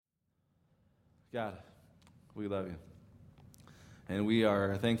God, we love you. And we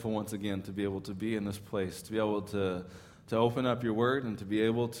are thankful once again to be able to be in this place, to be able to open up your word and to be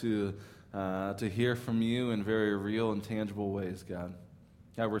able to hear from you in very real and tangible ways, God.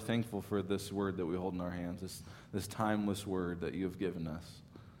 God, we're thankful for this word that we hold in our hands, this timeless word that you have given us.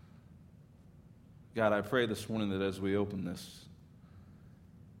 God, I pray this morning that as we open this,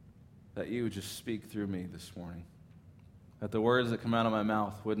 that you would just speak through me this morning. That the words that come out of my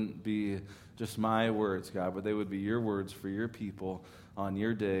mouth wouldn't be just my words, God, but they would be your words for your people on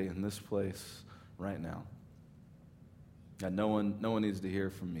your day in this place right now. God, no one needs to hear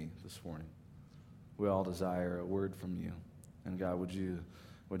from me this morning. We all desire a word from you. And God, would you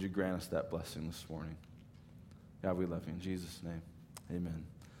grant us that blessing this morning? God, we love you. In Jesus' name, amen.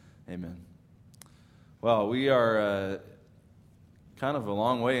 Amen. Well, we are kind of a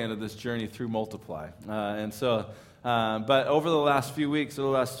long way into this journey through Multiply. But over the last few weeks, over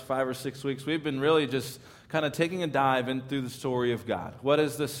the last 5 or 6 weeks, we've been really just kind of taking a dive into the story of God. What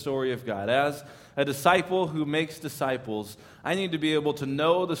is this story of God? As a disciple who makes disciples, I need to be able to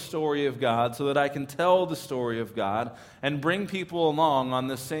know the story of God so that I can tell the story of God and bring people along on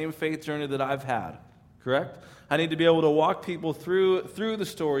the same faith journey that I've had. Correct? I need to be able to walk people through the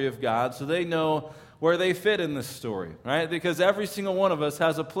story of God so they know where they fit in this story, right? Because every single one of us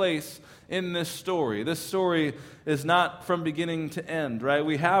has a place in this story. This story is not from beginning to end, right?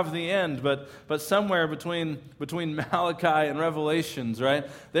 We have the end, but somewhere between Malachi and Revelations, right,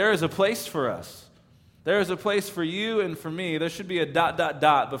 there is a place for us. There is a place for you and for me. There should be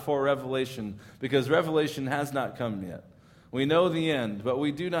a ... before Revelation, because Revelation has not come yet. We know the end, but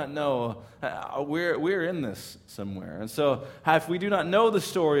we do not know we're in this somewhere. And so if we do not know the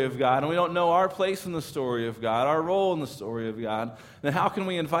story of God, and we don't know our place in the story of God, our role in the story of God, then how can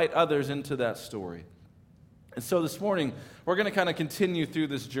we invite others into that story? And so this morning, we're going to kind of continue through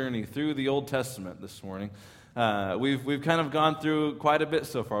this journey, through the Old Testament this morning. We've kind of gone through quite a bit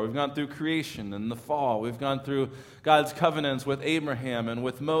so far. We've gone through creation and the fall. We've gone through God's covenants with Abraham and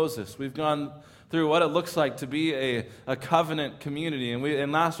with Moses. We've gone through what it looks like to be a covenant community.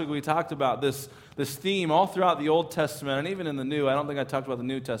 And last week we talked about this theme all throughout the Old Testament and even in the New. I don't think I talked about the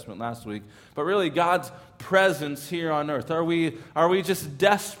New Testament last week. But really God's presence here on earth. Are we just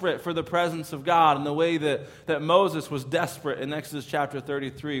desperate for the presence of God in the way that Moses was desperate in Exodus chapter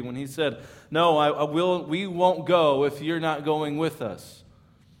 33 when he said, "No, we won't go if you're not going with us."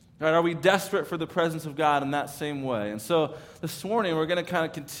 Right, are we desperate for the presence of God in that same way? And so this morning we're going to kind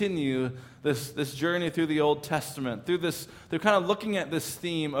of continue this journey through the Old Testament, through kind of looking at this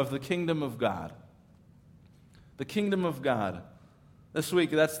theme of the kingdom of God. The kingdom of God. This week,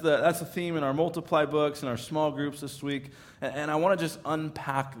 that's the theme in our Multiply books and our small groups this week. And I want to just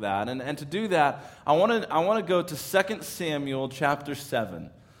unpack that. And to do that, I want to go to 2 Samuel chapter 7.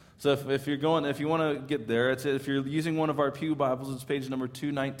 So if you want to get there, if you're using one of our Pew Bibles, it's page number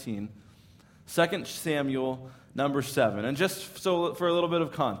 219. 2 Samuel number 7. And just so for a little bit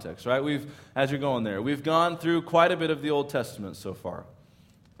of context, right? As you're going there, we've gone through quite a bit of the Old Testament so far.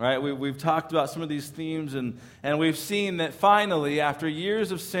 Right? We've talked about some of these themes, and we've seen that finally, after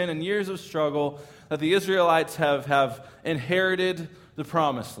years of sin and years of struggle, that the Israelites have inherited the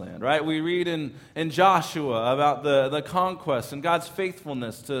promised land, right? We read in Joshua about the conquest and God's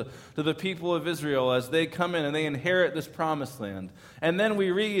faithfulness to the people of Israel as they come in and they inherit this promised land. And then we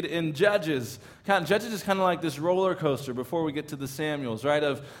read in Judges. Judges is kind of like this roller coaster before we get to the Samuels, right?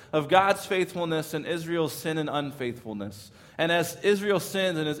 Of God's faithfulness and Israel's sin and unfaithfulness. And as Israel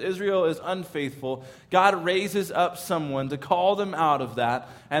sins and as Israel is unfaithful, God raises up someone to call them out of that.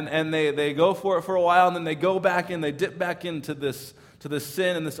 And they go for it for a while, and then they go back in, they dip back into this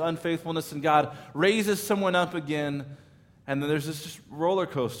sin and this unfaithfulness, and God raises someone up again, and then there's this just roller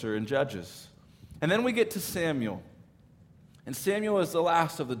coaster in Judges. And then we get to Samuel. And Samuel is the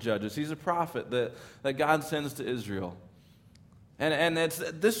last of the judges. He's a prophet that God sends to Israel. And it's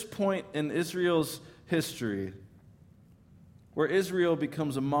at this point in Israel's history where Israel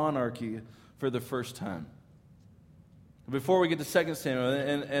becomes a monarchy for the first time. Before we get to 2 Samuel,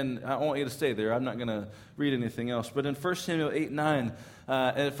 and I want you to stay there, I'm not going to read anything else, but in 1 Samuel 8:9,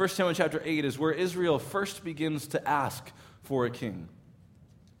 and 1 Samuel chapter 8 is where Israel first begins to ask for a king,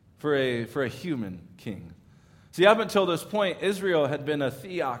 for a human king. See, up until this point, Israel had been a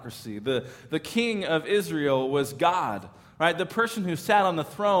theocracy. The king of Israel was God, right? The person who sat on the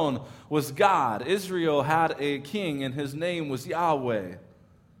throne was God. Israel had a king, and his name was Yahweh.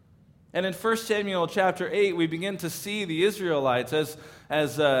 And in 1 Samuel chapter 8, we begin to see the Israelites, as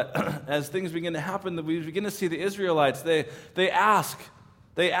things begin to happen, we begin to see the Israelites, they ask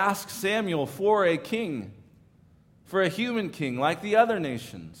Samuel for a king, for a human king, like the other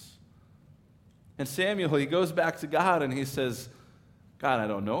nations. And Samuel, he goes back to God and he says, God, I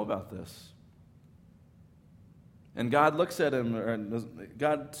don't know about this. And God looks at him, or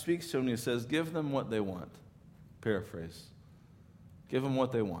God speaks to him and he says, give them what they want. Paraphrase. Give them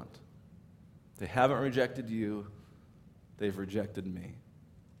what they want. They haven't rejected you. They've rejected me.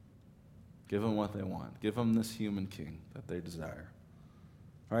 Give them what they want. Give them this human king that they desire.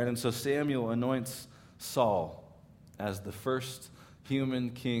 All right, and so Samuel anoints Saul as the first human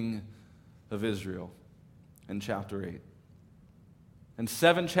king of Israel in chapter 8. And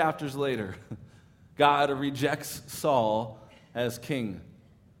 7 chapters later, God rejects Saul as king.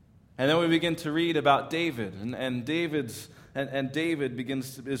 And then we begin to read about David, and David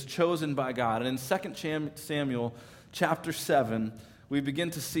is chosen by God. And in 2 Samuel chapter 7, we begin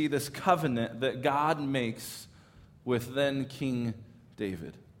to see this covenant that God makes with then King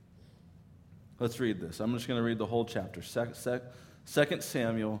David. Let's read this. I'm just going to read the whole chapter. 2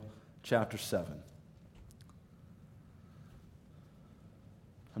 Samuel chapter 7.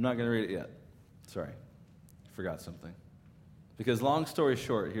 I'm not going to read it yet. Sorry. I forgot something. Because long story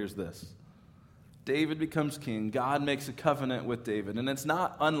short, here's this. David becomes king. God makes a covenant with David. And it's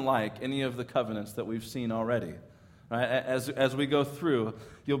not unlike any of the covenants that we've seen already. Right? As we go through,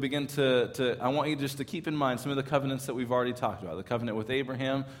 you'll begin to I want you just to keep in mind some of the covenants that we've already talked about. The covenant with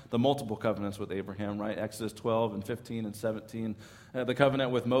Abraham, the multiple covenants with Abraham, right? Exodus 12 and 15 and 17. The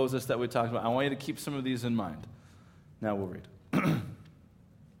covenant with Moses that we talked about. I want you to keep some of these in mind. Now we'll read.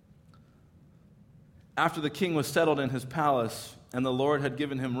 After the king was settled in his palace, and the Lord had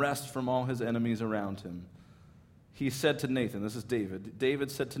given him rest from all his enemies around him, he said to Nathan, this is David,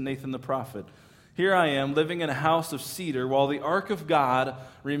 David said to Nathan the prophet, here I am, living in a house of cedar, while the ark of God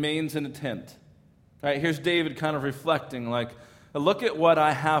remains in a tent. All right, here's David kind of reflecting, like, look at what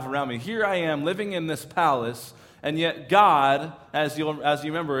I have around me. Here I am, living in this palace, and yet God, as you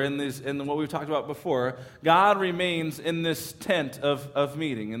remember in what we've talked about before, God remains in this tent of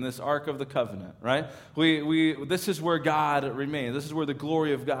meeting, in this ark of the covenant, right? This is where God remains. This is where the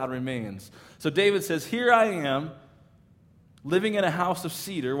glory of God remains. So David says, here I am, living in a house of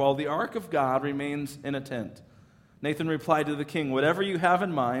cedar, while the ark of God remains in a tent. Nathan replied to the king, whatever you have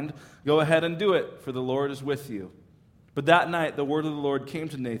in mind, go ahead and do it, for the Lord is with you. But that night the word of the Lord came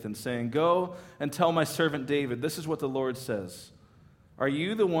to Nathan, saying, go and tell my servant David, this is what the Lord says. Are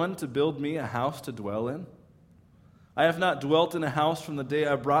you the one to build me a house to dwell in? I have not dwelt in a house from the day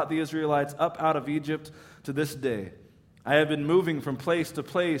I brought the Israelites up out of Egypt to this day. I have been moving from place to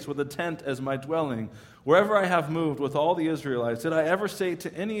place with a tent as my dwelling. Wherever I have moved with all the Israelites, did I ever say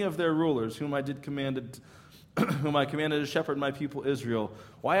to any of their rulers, whom I commanded to shepherd my people Israel,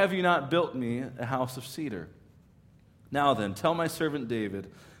 why have you not built me a house of cedar? Now then, tell my servant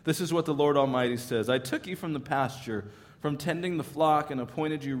David, this is what the Lord Almighty says. I took you from the pasture, from tending the flock, and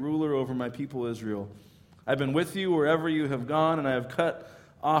appointed you ruler over my people Israel. I've been with you wherever you have gone, and I have cut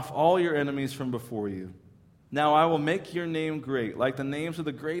off all your enemies from before you. Now I will make your name great, like the names of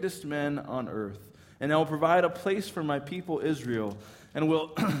the greatest men on earth. And I will provide a place for my people Israel, and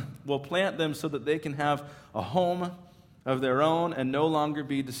will plant them so that they can have a home of their own and no longer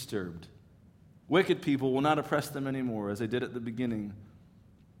be disturbed. Wicked people will not oppress them anymore, as they did at the beginning,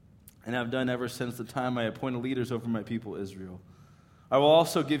 and have done ever since the time I appointed leaders over my people Israel. I will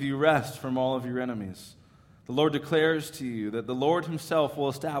also give you rest from all of your enemies. The Lord declares to you that the Lord himself will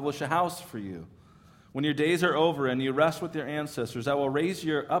establish a house for you. When your days are over and you rest with your ancestors, I will raise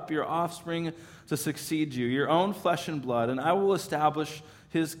up your offspring to succeed you, your own flesh and blood, and I will establish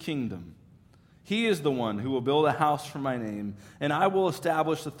his kingdom. He is the one who will build a house for my name, and I will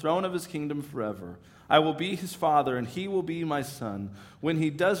establish the throne of his kingdom forever. I will be his father, and he will be my son. When he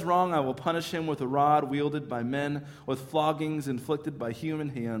does wrong, I will punish him with a rod wielded by men, with floggings inflicted by human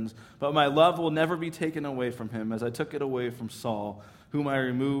hands. But my love will never be taken away from him, as I took it away from Saul, whom I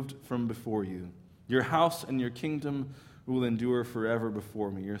removed from before you. Your house and your kingdom will endure forever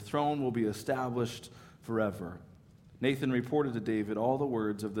before me. Your throne will be established forever. Nathan reported to David all the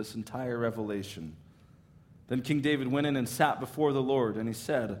words of this entire revelation. Then King David went in and sat before the Lord, and he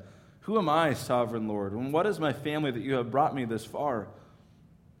said, who am I, sovereign Lord, and what is my family that you have brought me this far?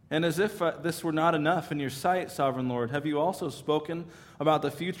 And as if this were not enough in your sight, sovereign Lord, have you also spoken about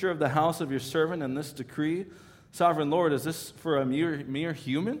the future of the house of your servant in this decree? Sovereign Lord, is this for a mere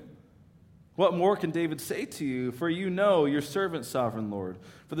human? What more can David say to you? For you know your servant, sovereign Lord.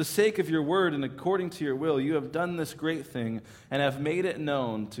 For the sake of your word and according to your will, you have done this great thing and have made it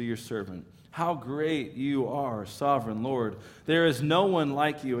known to your servant. How great you are, sovereign Lord. There is no one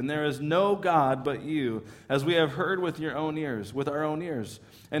like you, and there is no God but you, as we have heard with our own ears.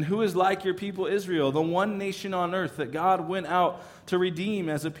 And who is like your people Israel, the one nation on earth that God went out to redeem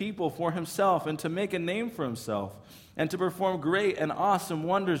as a people for himself and to make a name for himself, and to perform great and awesome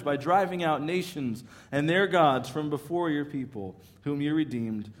wonders by driving out nations and their gods from before your people, whom you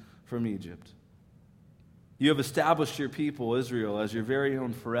redeemed from Egypt. You have established your people, Israel, as your very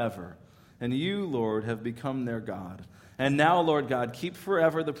own forever. And you, Lord, have become their God. And now, Lord God, keep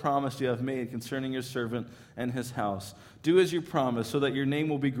forever the promise you have made concerning your servant and his house. Do as you promised, so that your name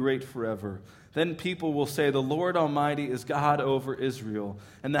will be great forever. Then people will say, the Lord Almighty is God over Israel,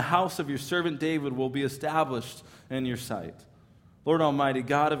 and the house of your servant David will be established in your sight. Lord Almighty,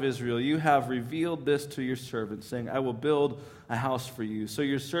 God of Israel, you have revealed this to your servant, saying, I will build a house for you. So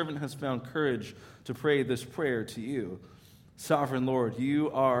your servant has found courage to pray this prayer to you. Sovereign Lord,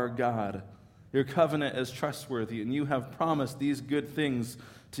 you are God. Your covenant is trustworthy, and you have promised these good things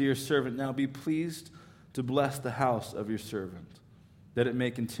to your servant. Now be pleased to bless the house of your servant, that it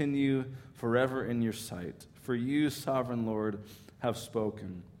may continue forever in your sight. For you, sovereign Lord, have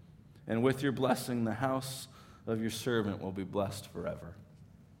spoken. And with your blessing, the house of your servant will be blessed forever.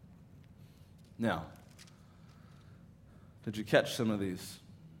 Now, did you catch some of these?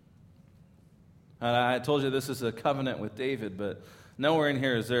 I told you this is a covenant with David, but nowhere in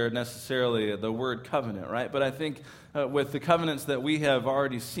here is there necessarily the word covenant, right? But I think with the covenants that we have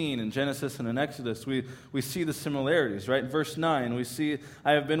already seen in Genesis and in Exodus, we see the similarities, right? In verse 9, we see,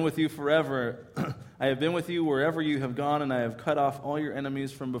 I have been with you forever. I have been with you wherever you have gone, and I have cut off all your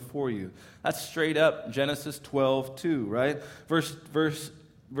enemies from before you. That's straight up Genesis 12:2, right?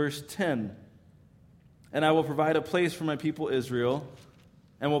 Verse 10, and I will provide a place for my people Israel,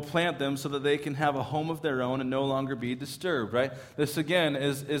 and will plant them so that they can have a home of their own and no longer be disturbed, right? This, again,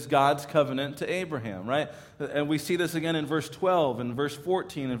 is God's covenant to Abraham, right? And we see this again in verse 12, and verse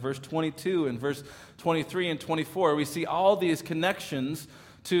 14, and verse 22, and verse 23 and 24. We see all these connections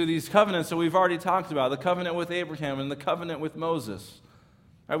to these covenants that we've already talked about, the covenant with Abraham and the covenant with Moses.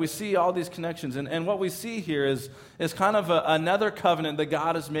 Right? We see all these connections, and what we see here is kind of another covenant that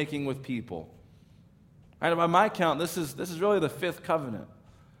God is making with people. Right? By my count, this is really the fifth covenant.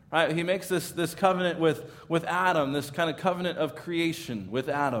 Right, he makes this covenant with Adam, this kind of covenant of creation with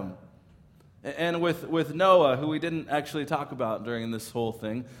Adam. And with Noah, who we didn't actually talk about during this whole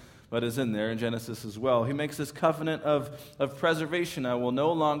thing, but is in there in Genesis as well. He makes this covenant of preservation. I will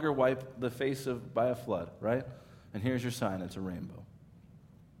no longer wipe the face by a flood, right? And here's your sign, it's a rainbow.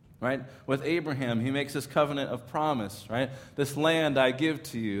 Right? With Abraham, he makes this covenant of promise, right? This land I give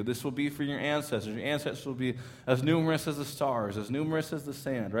to you, this will be for your ancestors. Your ancestors will be as numerous as the stars, as numerous as the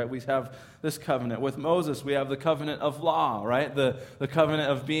sand, right? We have this covenant. With Moses, we have the covenant of law, right? The covenant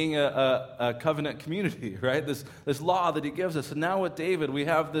of being a covenant community, right? This law that he gives us. And now with David, we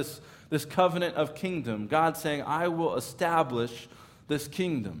have this covenant of kingdom. God saying, I will establish this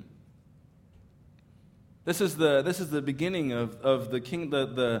kingdom. This is the beginning of the king,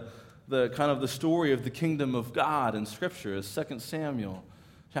 the kind of the story of the kingdom of God in Scripture, is 2 Samuel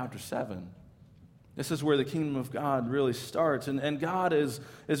chapter 7. This is where the kingdom of God really starts. And God is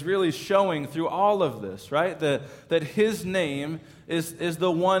really showing through all of this, right, that his name is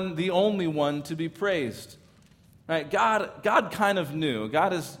the only one to be praised. Right? God kind of knew.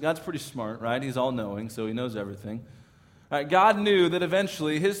 God's pretty smart, right? He's all-knowing, so he knows everything. Right? God knew that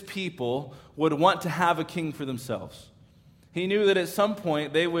eventually his people would want to have a king for themselves. He knew that at some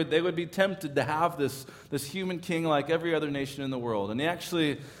point they would be tempted to have this human king like every other nation in the world. And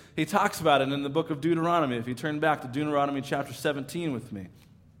he talks about it in the book of Deuteronomy. If you turn back to Deuteronomy chapter 17 with me.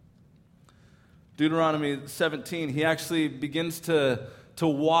 Deuteronomy 17, he actually begins to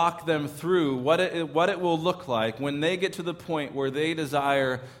walk them through what it will look like when they get to the point where they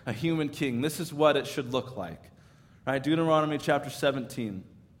desire a human king. This is what it should look like. Right? Deuteronomy chapter 17,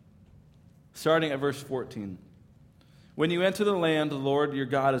 starting at verse 14. When you enter the land the Lord your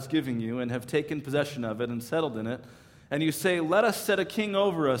God is giving you and have taken possession of it and settled in it, and you say, let us set a king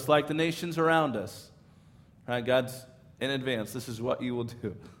over us like the nations around us. Right? God's in advance. This is what you will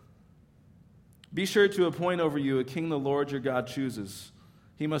do. Be sure to appoint over you a king the Lord your God chooses.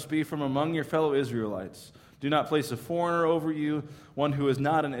 He must be from among your fellow Israelites. Do not place a foreigner over you, one who is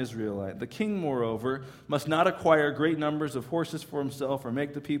not an Israelite. The king, moreover, must not acquire great numbers of horses for himself or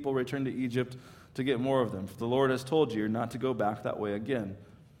make the people return to Egypt to get more of them. For the Lord has told you not to go back that way again.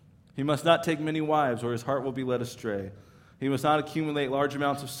 He must not take many wives, or his heart will be led astray. He must not accumulate large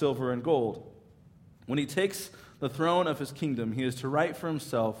amounts of silver and gold. When he takes the throne of his kingdom, he is to write for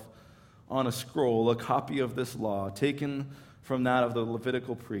himself on a scroll a copy of this law, taken from that of the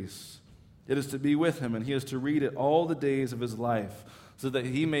Levitical priests. It is to be with him, and he is to read it all the days of his life, so that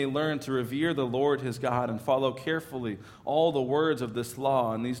he may learn to revere the Lord his God and follow carefully all the words of this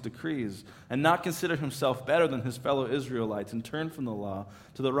law and these decrees, and not consider himself better than his fellow Israelites and turn from the law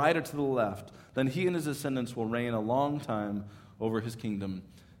to the right or to the left. Then he and his descendants will reign a long time over his kingdom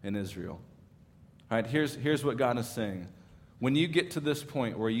in Israel. All right, here's what God is saying. When you get to this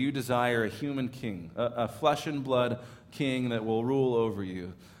point where you desire a human king, a flesh and blood king that will rule over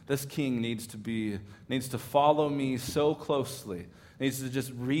you, this king needs to follow me so closely, needs to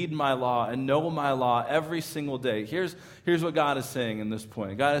just read my law and know my law every single day. Here's what God is saying in this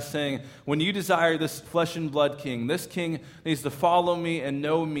point. God is saying, when you desire this flesh and blood king, this king needs to follow me and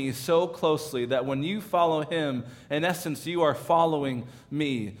know me so closely that when you follow him, in essence, you are following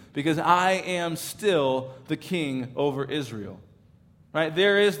me, because I am still the king over Israel. Right?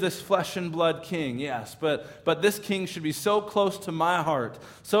 There is this flesh and blood king, yes, but this king should be so close to my heart,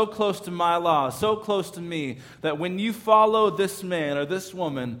 so close to my law, so close to me, that when you follow this man or this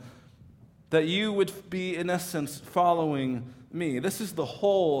woman, that you would be, in essence, following me. This is the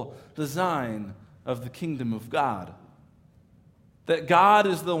whole design of the kingdom of God. That God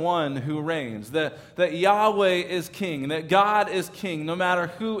is the one who reigns, that Yahweh is king, that God is king, no matter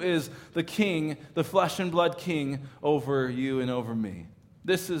who is the king, the flesh and blood king over you and over me.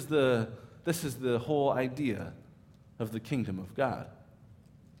 This is the whole idea of the kingdom of God.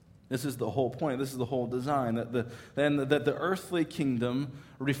 This is the whole point. This is the whole design, that the earthly kingdom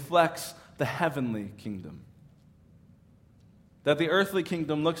reflects the heavenly kingdom. That the earthly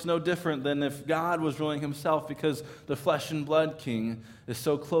kingdom looks no different than if God was ruling himself, because the flesh and blood king is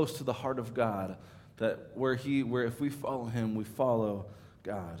so close to the heart of God that where if we follow him, we follow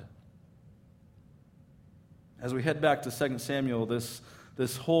God. As we head back to 2 Samuel,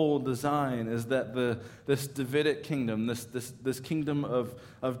 this whole design is that this Davidic kingdom, this kingdom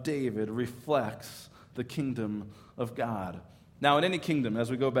of David, reflects the kingdom of God. Now, in any kingdom,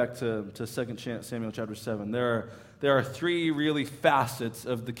 as we go back to 2 Samuel chapter 7, there are three really facets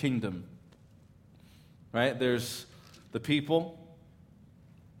of the kingdom. Right? There's the people,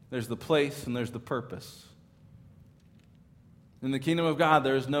 there's the place, and there's the purpose. In the kingdom of God,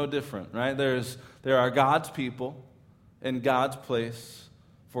 there is no different, right? There are God's people in God's place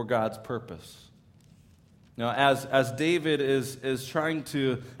for God's purpose. Now, as David is trying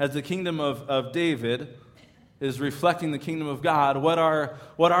to, as the kingdom of David is reflecting the kingdom of God, what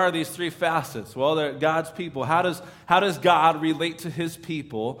are these three facets? Well, they're God's people. How does God relate to his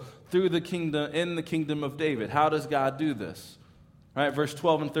people through the kingdom, in the kingdom of David? How does God do this? All right, verse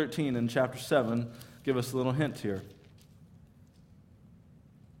 12 and 13 in chapter 7 give us a little hint here.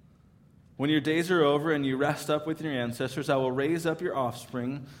 When your days are over and you rest up with your ancestors, I will raise up your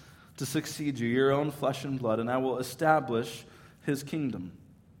offspring to succeed you, your own flesh and blood, and I will establish his kingdom.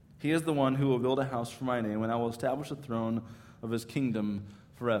 He is the one who will build a house for my name, and I will establish the throne of his kingdom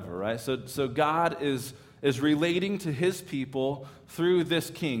forever. Right? So God is relating to his people through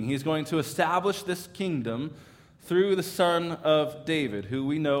this king. He's going to establish this kingdom through the son of David, who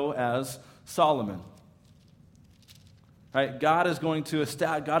we know as Solomon. Right? God is going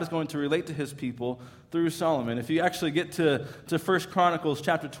to relate to his people through Solomon. If you actually get to 1 Chronicles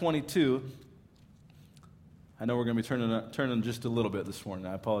chapter 22, I know we're going to be turning just a little bit this morning.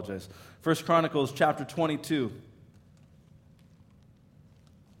 I apologize. 1 Chronicles chapter 22.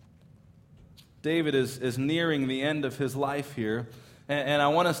 David is nearing the end of his life here, and I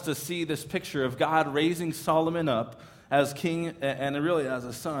want us to see this picture of God raising Solomon up as king and really as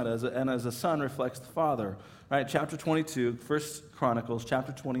a son, and as a son reflects the father. Right, chapter 22, 1 Chronicles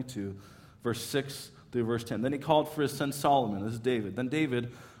chapter 22, verse 6 through verse 10. Then he called for his son Solomon. This is David. Then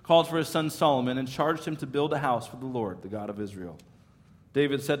David called for his son Solomon and charged him to build a house for the Lord, the God of Israel.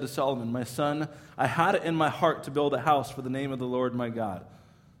 David said to Solomon, "My son, I had it in my heart to build a house for the name of the Lord my God."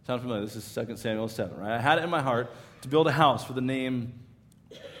 Sound familiar? This is 2 Samuel 7, right? I had it in my heart to build a house for the name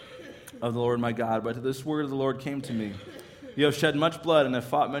of the Lord my God, but this word of the Lord came to me. You have shed much blood and have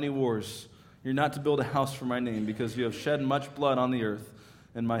fought many wars. You're not to build a house for my name, because you have shed much blood on the earth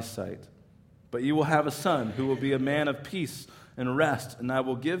in my sight. But you will have a son who will be a man of peace and rest, and I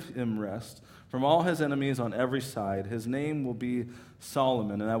will give him rest from all his enemies on every side. His name will be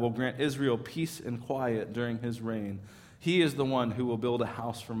Solomon, and I will grant Israel peace and quiet during his reign. He is the one who will build a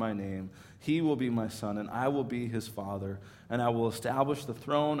house for my name. He will be my son, and I will be his father, and I will establish the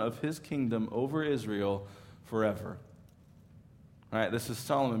throne of his kingdom over Israel forever. All right, this is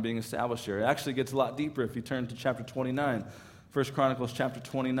Solomon being established here. It actually gets a lot deeper if you turn to chapter 29, 1 Chronicles chapter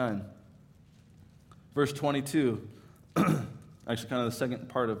 29. Verse 22, actually kind of the second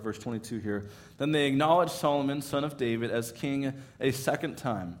part of verse 22 here. Then they acknowledged Solomon, son of David, as king a second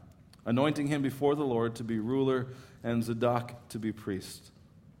time, anointing him before the Lord to be ruler and Zadok to be priest.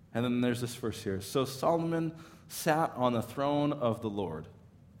 And then there's this verse here. So Solomon sat on the throne of the Lord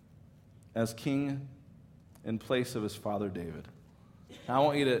as king in place of his father David. Now I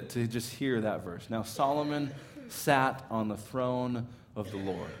want you to just hear that verse. Now Solomon sat on the throne of the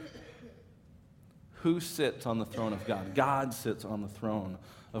Lord. Who sits on the throne of God? God sits on the throne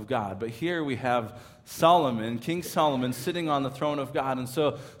of God. But here we have Solomon, King Solomon, sitting on the throne of God. And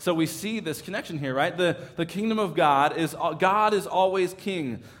so we see this connection here, right? The kingdom of God is always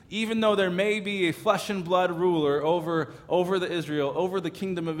king. Even though there may be a flesh and blood ruler over the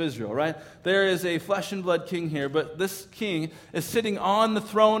kingdom of Israel, right? There is a flesh and blood king here, but this king is sitting on the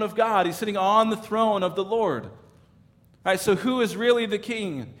throne of God. He's sitting on the throne of the Lord. All right, so who is really the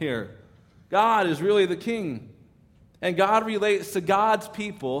king here? God is really the king. And God relates to God's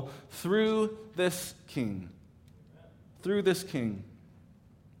people through this king. Through this king.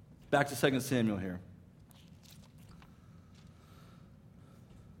 Back to 2 Samuel here.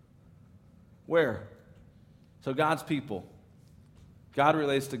 Where? So God's people. God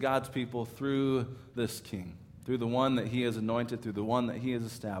relates to God's people through this king. Through the one that he has anointed, through the one that he has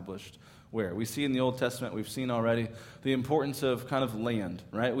established. Where? We see in the Old Testament, we've seen already, the importance of kind of land,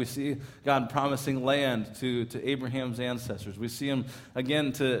 right? We see God promising land to Abraham's ancestors. We see him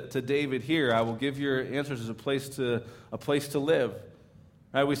again to David here. I will give your ancestors a place to live.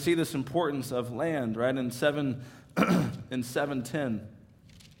 Right? We see this importance of land, right? In 7:10.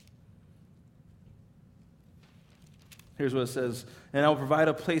 Here's what it says. And I will provide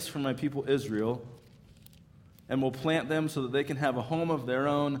a place for my people Israel, and will plant them so that they can have a home of their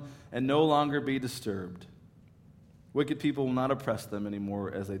own and no longer be disturbed. Wicked people will not oppress them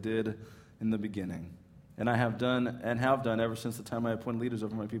anymore as they did in the beginning. And I have done ever since the time I appointed leaders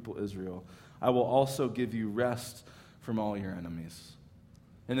over my people Israel. I will also give you rest from all your enemies.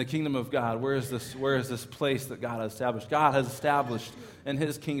 In the kingdom of God, where is this place that God has established? God has established in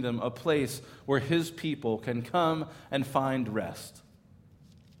his kingdom a place where his people can come and find rest.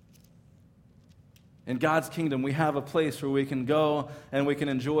 In God's kingdom, we have a place where we can go and we can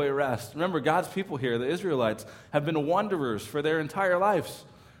enjoy rest. Remember, God's people here, the Israelites, have been wanderers for their entire lives.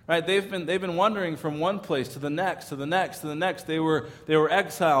 Right? They've been wandering from one place to the next, to the next, to the next. They were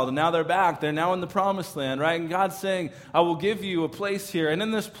exiled, and now they're back. They're now in the promised land, right? And God's saying, I will give you a place here, and in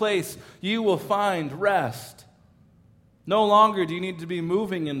this place, you will find rest. No longer do you need to be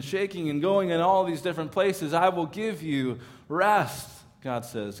moving and shaking and going in all these different places. I will give you rest. God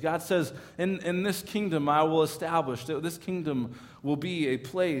says. God says, in this kingdom I will establish, that this kingdom will be a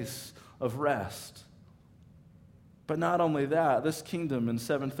place of rest. But not only that, this kingdom in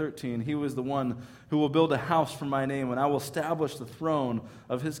 7:13, he was the one who will build a house for my name, and I will establish the throne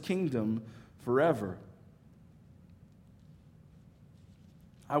of his kingdom forever.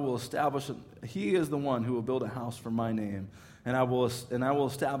 I will establish it. He is the one who will build a house for my name, and I will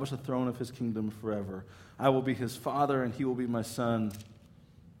establish the throne of his kingdom forever. I will be his father, and he will be my son.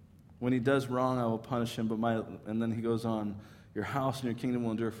 When he does wrong, I will punish him. And then he goes on, your house and your kingdom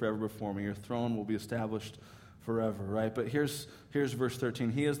will endure forever before me. Your throne will be established forever, right? But here's verse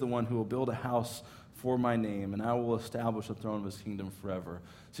 13. He is the one who will build a house for my name, and I will establish the throne of his kingdom forever.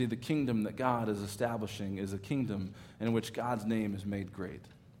 See, the kingdom that God is establishing is a kingdom in which God's name is made great.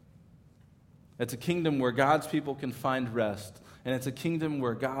 It's a kingdom where God's people can find rest, and it's a kingdom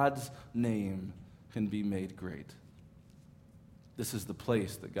where God's name can be made great. This is the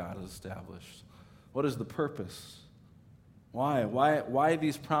place that God has established. What is the purpose? Why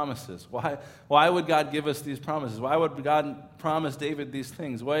these promises? Why would God give us these promises? Why would God promise David these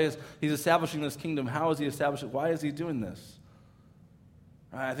things? Why is he's establishing this kingdom? How is he establishing it? Why is he doing this?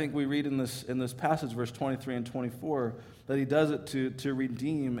 I think we read in this passage, verse 23 and 24, that he does it to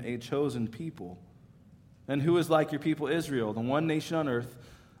redeem a chosen people. And who is like your people Israel, the one nation on earth?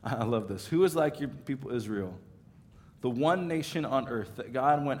 I love this. Who is like your people Israel? The one nation on earth that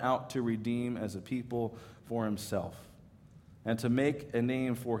God went out to redeem as a people for himself, and to make a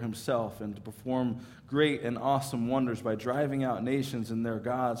name for himself, and to perform great and awesome wonders by driving out nations and their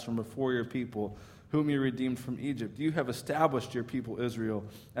gods from before your people, whom you redeemed from Egypt. You have established your people Israel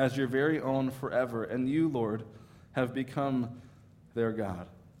as your very own forever, and you, Lord, have become their God.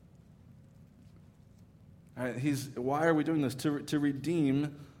 All right, why are we doing this? To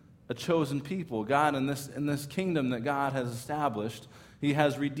redeem a chosen people. God, in this kingdom that God has established, he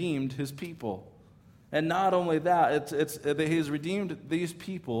has redeemed his people. And not only that, it's he has redeemed these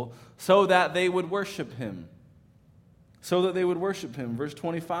people so that they would worship him. so that they would worship him. Verse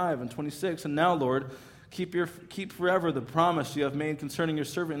 25 and 26, and now, Lord, keep forever the promise you have made concerning your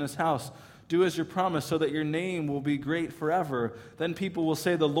servant in his house. Do as your promise, so that your name will be great forever. Then people will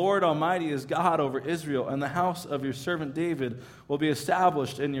say, the Lord Almighty is God over Israel, and the house of your servant David will be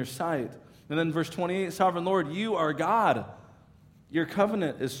established in your sight. And then verse 28, Sovereign Lord, you are God. Your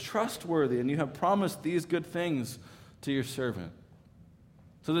covenant is trustworthy, and you have promised these good things to your servant.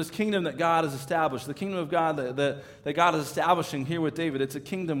 So this kingdom that God has established, the kingdom of God that God is establishing here with David, it's a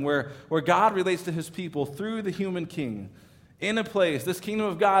kingdom where God relates to his people through the human king. In a place, this kingdom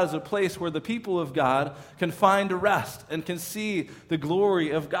of God is a place where the people of God can find a rest and can see the glory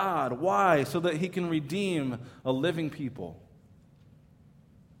of God. Why? So that he can redeem a living people.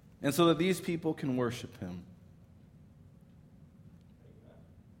 And so that these people can worship him.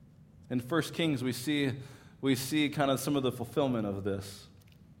 In 1 Kings, we see kind of some of the fulfillment of this.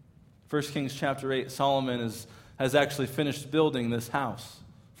 1 Kings chapter 8, Solomon has actually finished building this house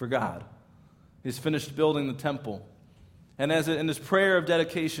for God. He's finished building the temple. And in his prayer of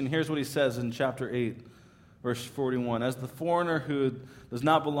dedication, here's what he says in chapter 8, verse 41. As the foreigner who does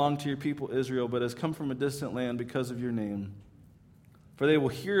not belong to your people Israel, but has come from a distant land because of your name, for they will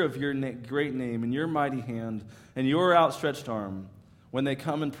hear of your great name and your mighty hand and your outstretched arm when they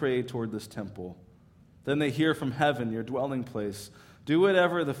come and pray toward this temple. Then they hear from heaven, your dwelling place. Do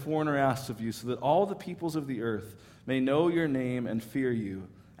whatever the foreigner asks of you, so that all the peoples of the earth may know your name and fear you,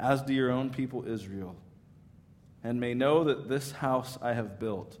 as do your own people Israel, and may know that this house I have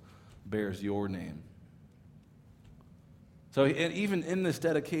built bears your name. So even in this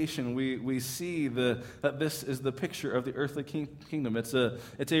dedication, we see that this is the picture of the earthly kingdom. It's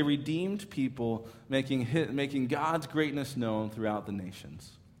a redeemed people making God's greatness known throughout the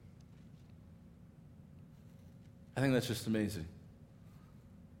nations. I think that's just amazing.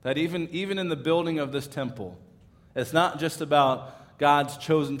 That even in the building of this temple, it's not just about God's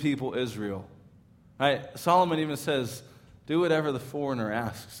chosen people, Israel. Right? Solomon even says, do whatever the foreigner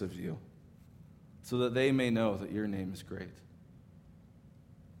asks of you, so that they may know that your name is great.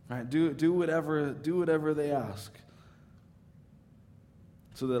 Right? Do whatever they ask,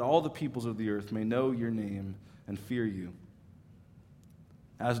 so that all the peoples of the earth may know your name and fear you,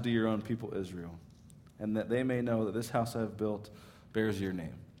 as do your own people Israel, and that they may know that this house I have built bears your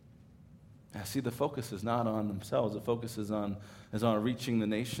name. Now, see, the focus is not on themselves. The focus is on reaching the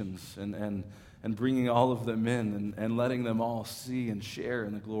nations and bringing all of them in and letting them all see and share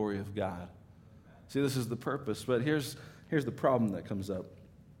in the glory of God. See, this is the purpose. But here's the problem that comes up.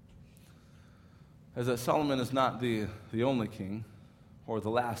 Is that Solomon is not the only king or the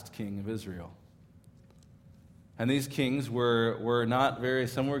last king of Israel. And these kings were not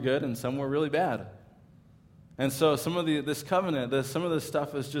some were good and some were really bad. And so some of this covenant, some of this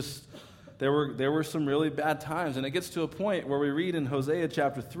stuff is just, there were some really bad times. And it gets to a point where we read in Hosea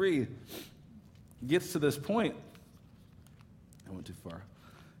chapter 3, it gets to this point, I went too far.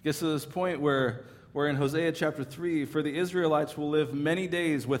 It gets to this point where in Hosea chapter 3, for the Israelites will live many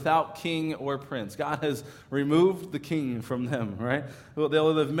days without king or prince. God has removed the king from them, right?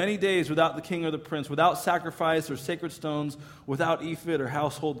 They'll live many days without the king or the prince, without sacrifice or sacred stones, without ephod or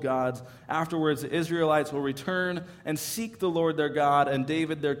household gods. Afterwards, the Israelites will return and seek the Lord their God and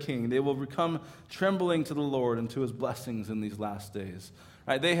David their king. They will become trembling to the Lord and to his blessings in these last days.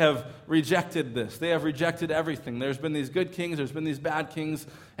 Right? They have rejected this. They have rejected everything. There's been these good kings, there's been these bad kings,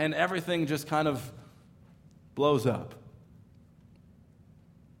 and everything just kind of blows up.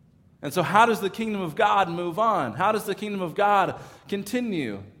 And so how does the kingdom of God move on? How does the kingdom of God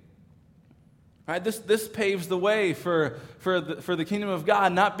continue? Right? This paves the way for the kingdom of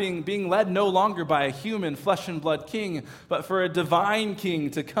God not being led no longer by a human flesh and blood king, but for a divine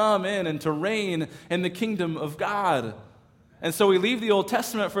king to come in and to reign in the kingdom of God. And so we leave the Old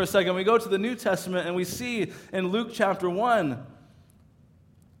Testament for a second. We go to the New Testament and we see in Luke chapter 1,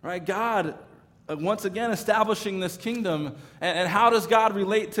 right, God once again establishing this kingdom. And how does God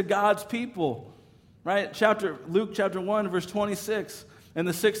relate to God's people? Right? Luke chapter 1, verse 26. In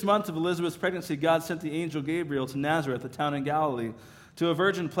the 6th month of Elizabeth's pregnancy, God sent the angel Gabriel to Nazareth, a town in Galilee, to a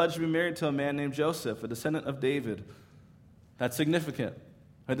virgin pledged to be married to a man named Joseph, a descendant of David. That's significant.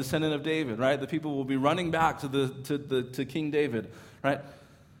 A descendant of David, right? The people will be running back to King David, right?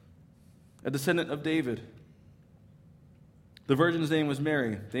 A descendant of David. The virgin's name was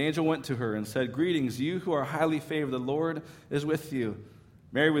Mary. The angel went to her and said, "Greetings, you who are highly favored, the Lord is with you."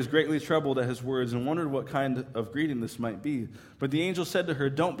 Mary was greatly troubled at his words and wondered what kind of greeting this might be. But the angel said to her,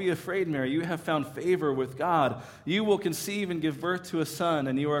 "Don't be afraid, Mary. You have found favor with God. You will conceive and give birth to a son,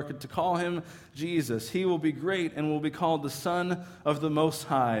 and you are to call him Jesus. He will be great and will be called the Son of the Most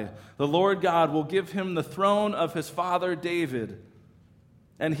High. The Lord God will give him the throne of his father David,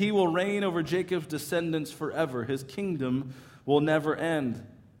 and he will reign over Jacob's descendants forever. His kingdom will never end."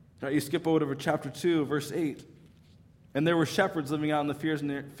 All right, you skip over to chapter 2, verse 8. "And there were shepherds living out in the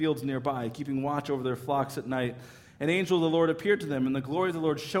fields nearby, keeping watch over their flocks at night. An angel of the Lord appeared to them, and the glory of the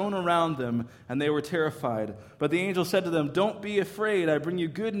Lord shone around them, and they were terrified. But the angel said to them, 'Don't be afraid. I bring you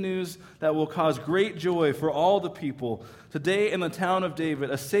good news that will cause great joy for all the people. Today in the town of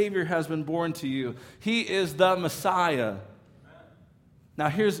David, a Savior has been born to you. He is the Messiah.'" Now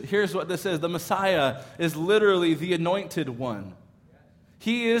here's what this is. The Messiah is literally the anointed one.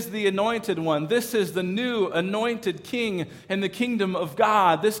 He is the anointed one. This is the new anointed king in the kingdom of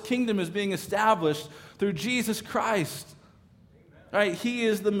God. This kingdom is being established through Jesus Christ. Right? He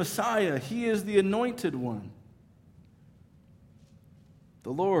is the Messiah. He is the anointed one.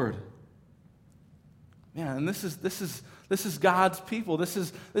 The Lord. Man, and this is God's people. This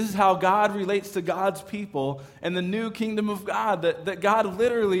is how God relates to God's people and the new kingdom of God, that God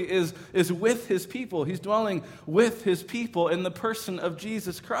literally is with his people. He's dwelling with his people in the person of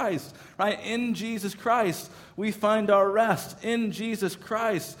Jesus Christ. Right? In Jesus Christ, we find our rest. In Jesus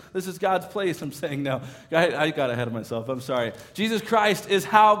Christ, this is God's place, I'm saying now. I got ahead of myself. I'm sorry. Jesus Christ is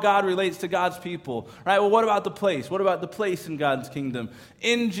how God relates to God's people. Right? Well, what about the place? What about the place in God's kingdom?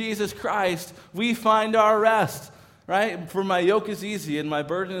 In Jesus Christ, we find our rest. Right? "For my yoke is easy and my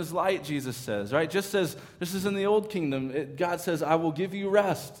burden is light," Jesus says. Right? Just as in the old kingdom, God says, "I will give you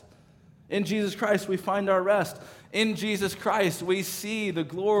rest." In Jesus Christ, we find our rest. In Jesus Christ, we see the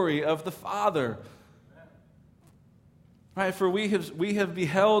glory of the Father. Right? "For we have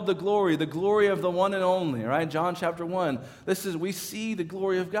beheld the glory of the one and only." Right? John chapter 1. We see the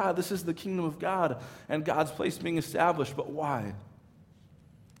glory of God. This is the kingdom of God and God's place being established. But why?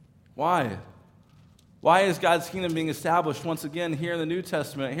 Why? Why is God's kingdom being established once again here in the New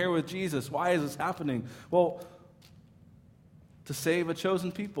Testament, here with Jesus? Why is this happening? Well, to save a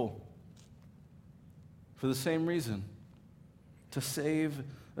chosen people. For the same reason. To save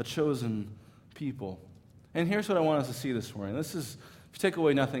a chosen people. And here's what I want us to see this morning. If you take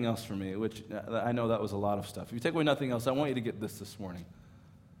away nothing else from me, which I know that was a lot of stuff. If you take away nothing else, I want you to get this morning.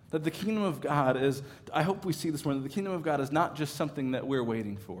 That the kingdom of God is, I hope we see this morning, that the kingdom of God is not just something that we're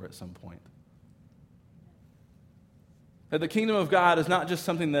waiting for at some point. That the kingdom of God is not just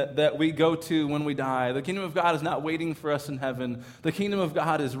something that we go to when we die. The kingdom of God is not waiting for us in heaven. The kingdom of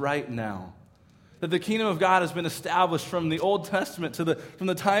God is right now. That the kingdom of God has been established from the Old Testament from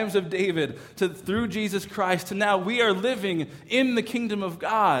the times of David through Jesus Christ to now. We are living in the kingdom of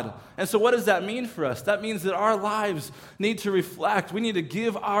God. And so what does that mean for us? That means that our lives need to reflect. We need to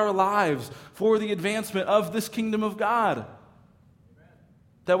give our lives for the advancement of this kingdom of God.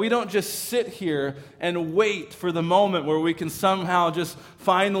 That we don't just sit here and wait for the moment where we can somehow just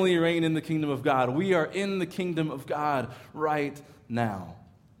finally reign in the kingdom of God. We are in the kingdom of God right now.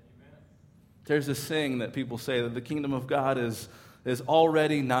 Amen. There's this saying that people say that the kingdom of God is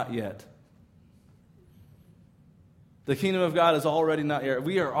already not yet. The kingdom of God is already not yet.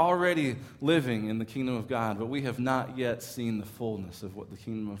 We are already living in the kingdom of God, but we have not yet seen the fullness of what the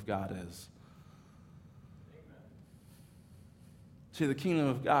kingdom of God is. See, the kingdom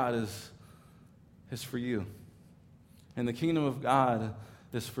of God is for you. And the kingdom of God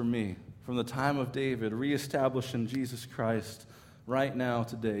is for me. From the time of David, reestablished in Jesus Christ, right now,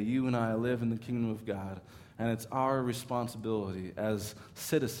 today, you and I live in the kingdom of God. And it's our responsibility as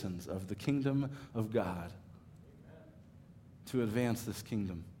citizens of the kingdom of God to advance this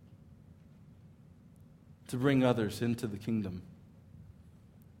kingdom, to bring others into the kingdom.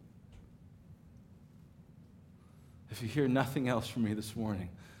 If you hear nothing else from me this morning,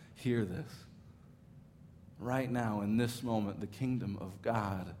 hear this. Right now, in this moment, the kingdom of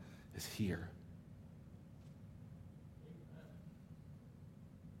God is here.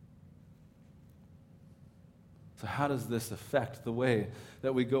 So how does this affect the way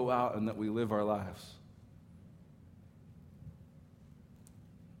that we go out and that we live our lives?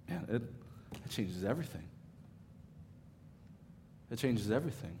 Man, it changes everything. It changes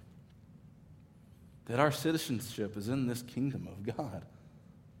everything. That our citizenship is in this kingdom of God.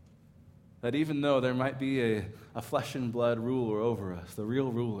 That even though there might be a flesh and blood ruler over us, the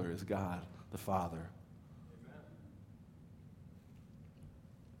real ruler is God, the Father. Amen.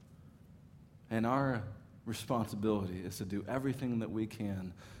 And our responsibility is to do everything that we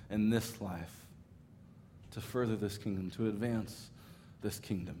can in this life to further this kingdom, to advance this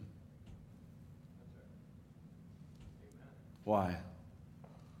kingdom. Why?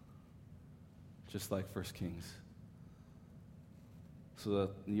 Just like 1 Kings. So that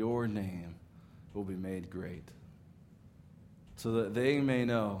your name will be made great. So that they may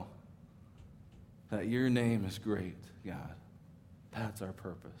know that your name is great, God. That's our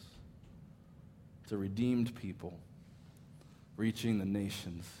purpose. It's a redeemed people reaching the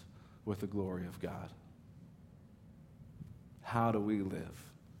nations with the glory of God. How do we live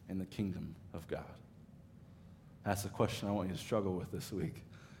in the kingdom of God? That's the question I want you to struggle with this week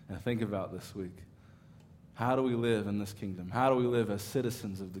and think about this week. How do we live in this kingdom? How do we live as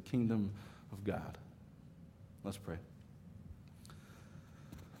citizens of the kingdom of God? Let's pray.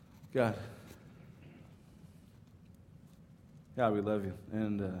 God, we love you.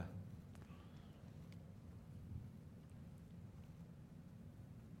 And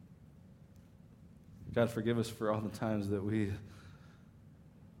God, forgive us for all the times that we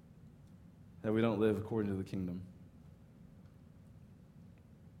don't live according to the kingdom.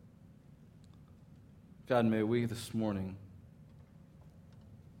 God, may we this morning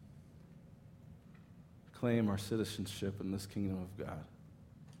claim our citizenship in this kingdom of God.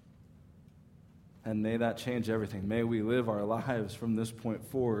 And may that change everything. May we live our lives from this point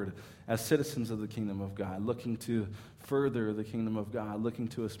forward as citizens of the kingdom of God, looking to further the kingdom of God, looking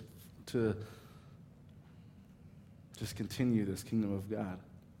to just continue this kingdom of God.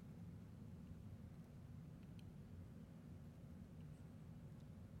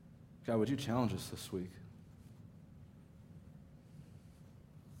 God, would you challenge us this week?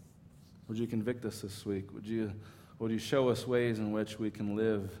 Would you convict us this week? Would you show us ways in which we can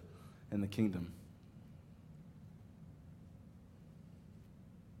live in the kingdom?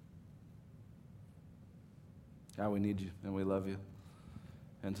 God, we need you and we love you.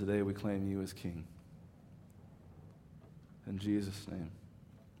 And today we claim you as King. In Jesus' name,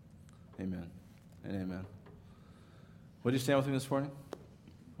 amen and amen. Would you stand with me this morning?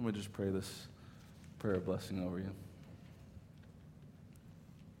 Let me just pray this prayer of blessing over you.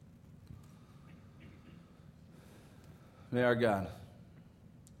 May our God,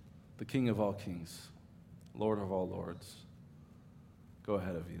 the King of all kings, Lord of all lords, go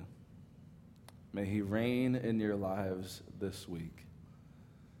ahead of you. May he reign in your lives this week.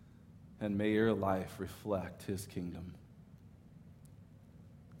 And may your life reflect his kingdom.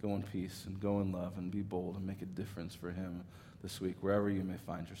 Go in peace and go in love and be bold and make a difference for him this week, wherever you may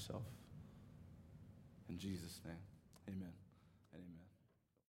find yourself. In Jesus' name, amen.